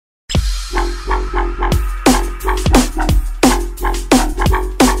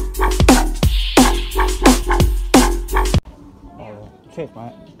cheers,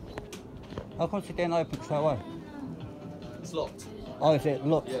 mate. How come it didn't open straight away? It's locked. Oh, is it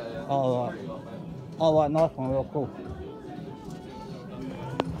locked? Yeah. Oh, right. Oh, right, nice one, real cool.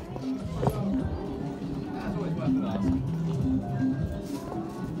 That's always worth an ask.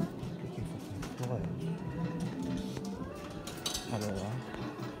 Hello there.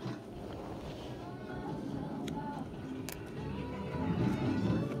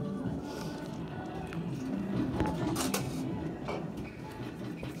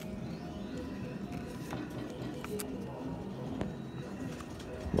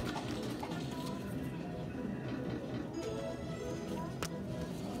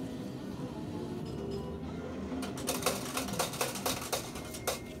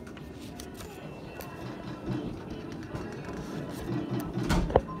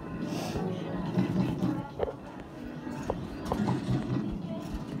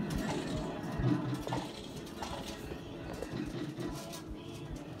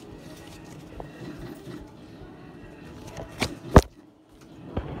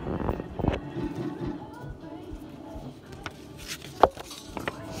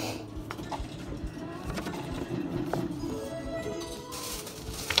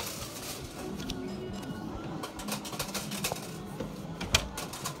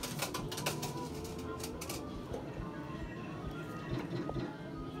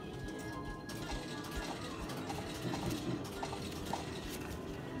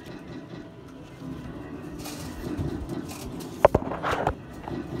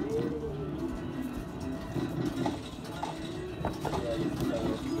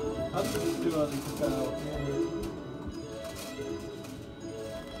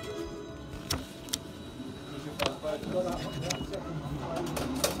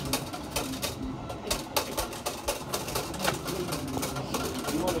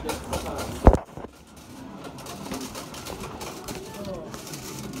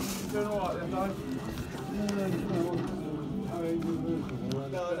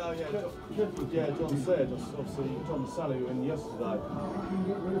 Yeah, John said, obviously, John Sally in yesterday.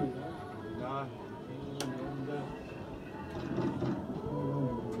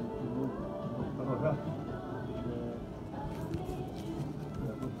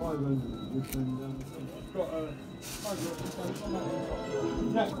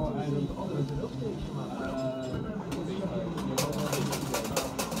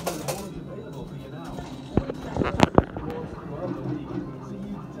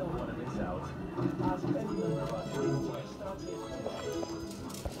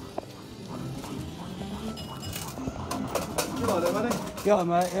 Yeah,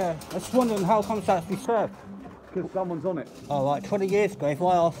 mate, yeah. I was wondering how come it's actually served. Because someone's on it. Oh, right, 20 years ago, if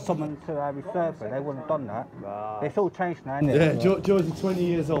I asked someone to reserve it, they wouldn't have done that. Nah. It's all changed now, isn't it? Yeah, George is 20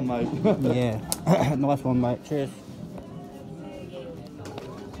 years on, mate. Yeah, nice one, mate. Cheers.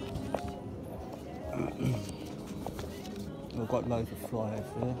 We've got loads of flyers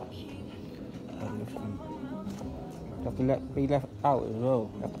here. They have to be left out as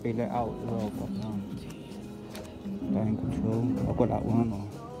well. They have to be let out as well. Down control. I've got that one.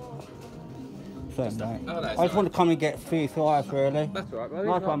 So, mate. Oh, no, I just want to come and get 3 flyers, really. That's all right, buddy.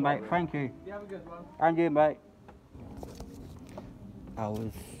 Nice one, mate. Thank you. You have a good one. And you, mate.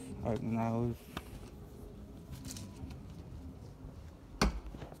 Hours. Open hours.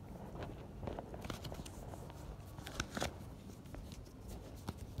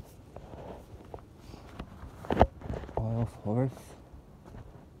 Isle Forest.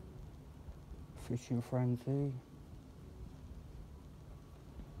 Fishing frenzy.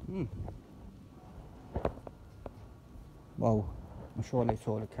 Well, I'm sure they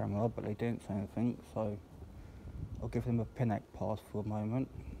saw the camera, but they didn't say anything, so I'll give them a Pinnack pass for a moment.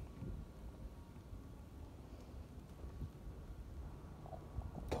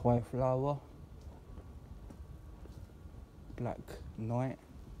 Toy Flower. Black Knight.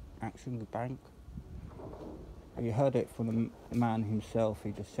 Action Bank. You heard it from the man himself.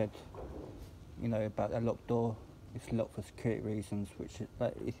 He just said, you know, about that locked door. It's locked for security reasons, which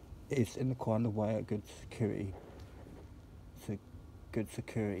is in the kind of way a good security. It's a good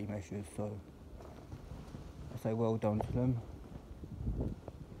security measures. So I say well done to them.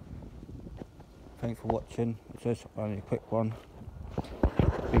 Thanks for watching. It's just only a quick one.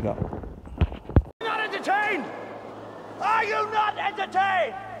 Big up. Not entertained? Are you not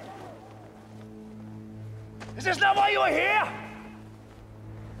entertained? Is this not why you are here?